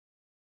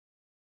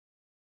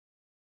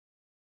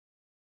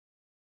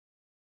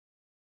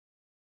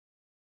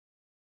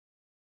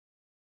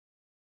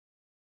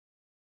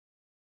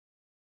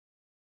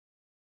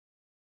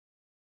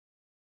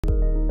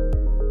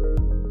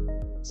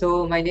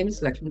So my name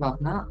is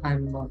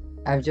Laxman.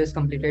 I've just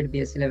completed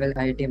BSc level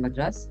IIT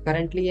Madras.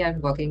 Currently,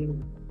 I'm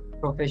working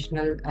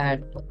professional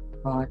at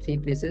three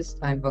places.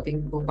 I'm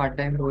working two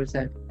part-time roles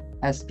at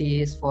as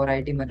PAs for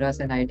IIT Madras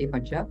and IIT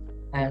Punjab,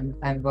 and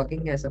I'm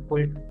working as a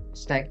full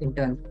stack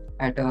intern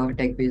at a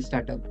tech-based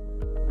startup.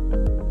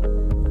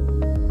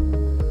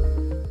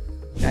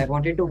 I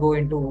wanted to go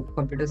into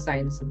computer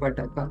science, but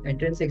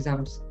entrance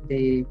exams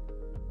they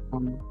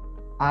um,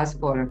 ask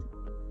for.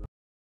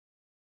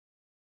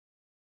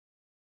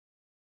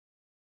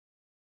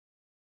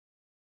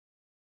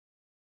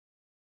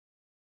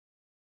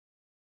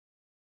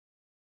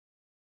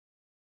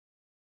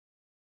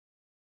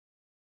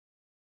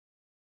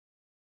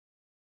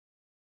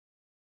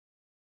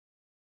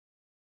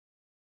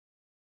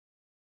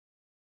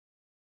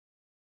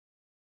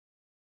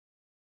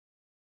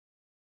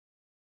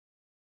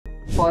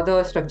 For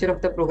the structure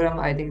of the program,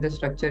 I think the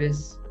structure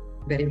is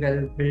very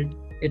well built.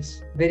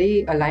 It's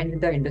very aligned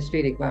with the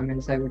industry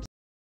requirements, I would say.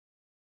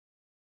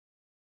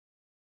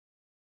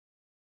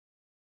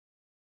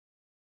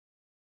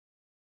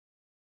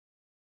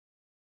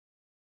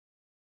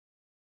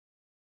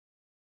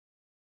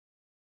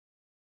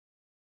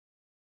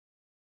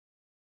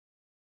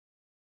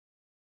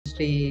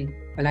 Industry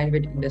aligned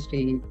with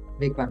industry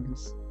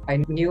requirements. I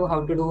knew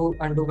how to do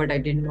undo, but I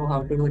didn't know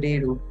how to do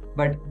redo.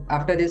 But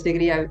after this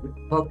degree, I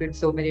worked with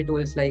so many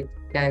tools like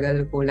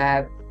Kaggle,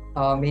 Colab,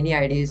 many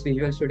IDs,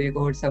 Visual Studio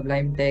Code,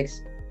 Sublime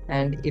Text,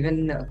 and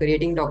even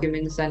creating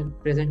documents and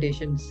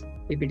presentations,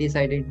 PPTs.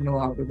 I didn't know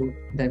how to do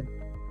them.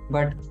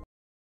 But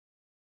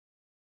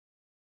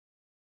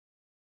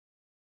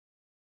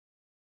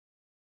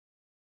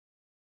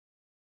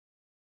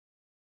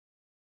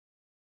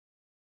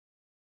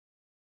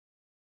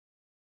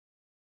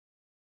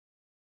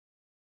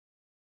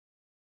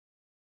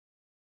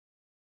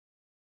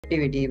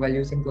activity while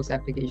using those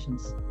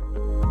applications.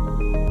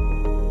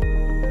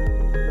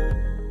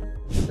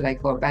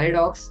 Like for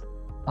Paradox,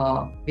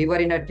 we were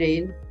in a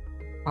train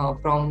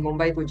from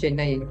Mumbai to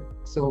Chennai.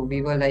 So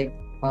we were like,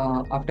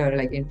 after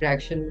like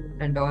interaction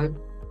and all,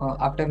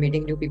 after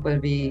meeting new people,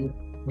 we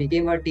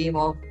became a team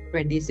of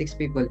 26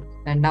 people.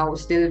 And now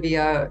still we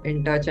are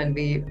in touch and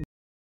we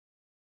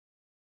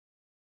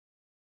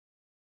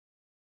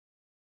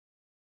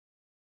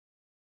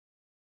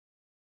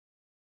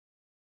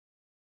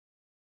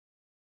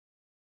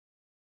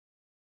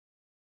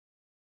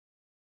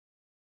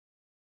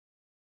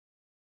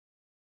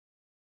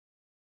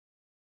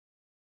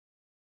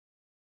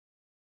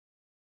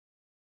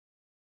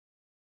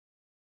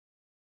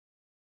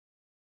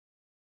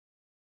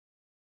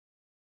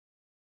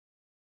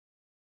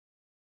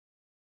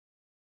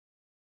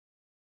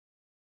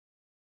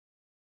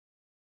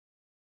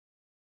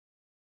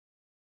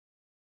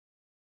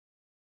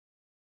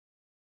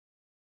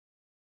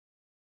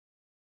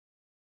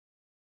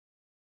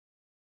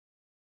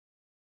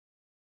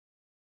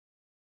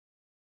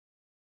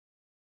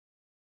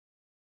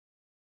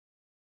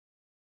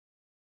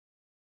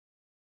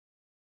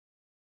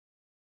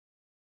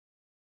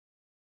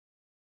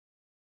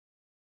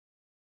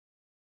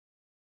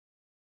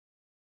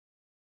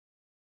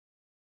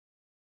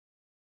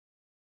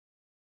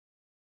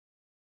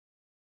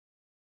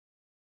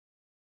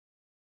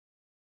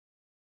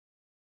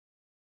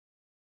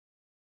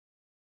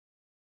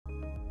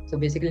so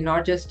basically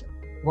not just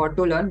what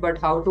to learn, but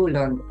how to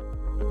learn.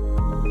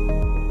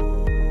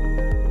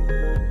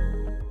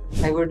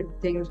 I would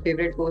think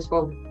favorite course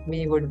for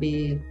me would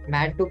be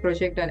Math to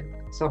Project and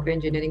Software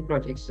Engineering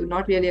projects. So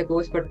not really a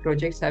course, but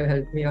projects have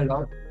helped me a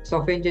lot.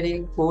 Software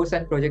Engineering course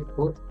and project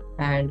both.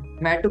 And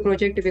Math to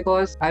Project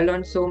because I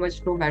learned so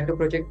much through Math to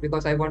Project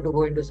because I want to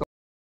go into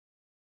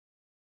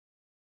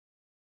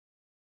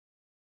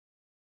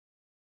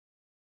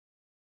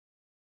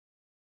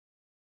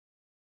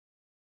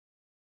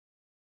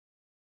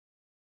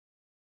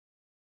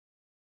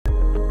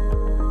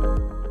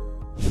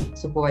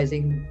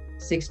supervising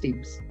six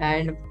teams.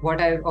 And what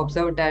I've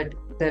observed that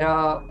there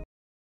are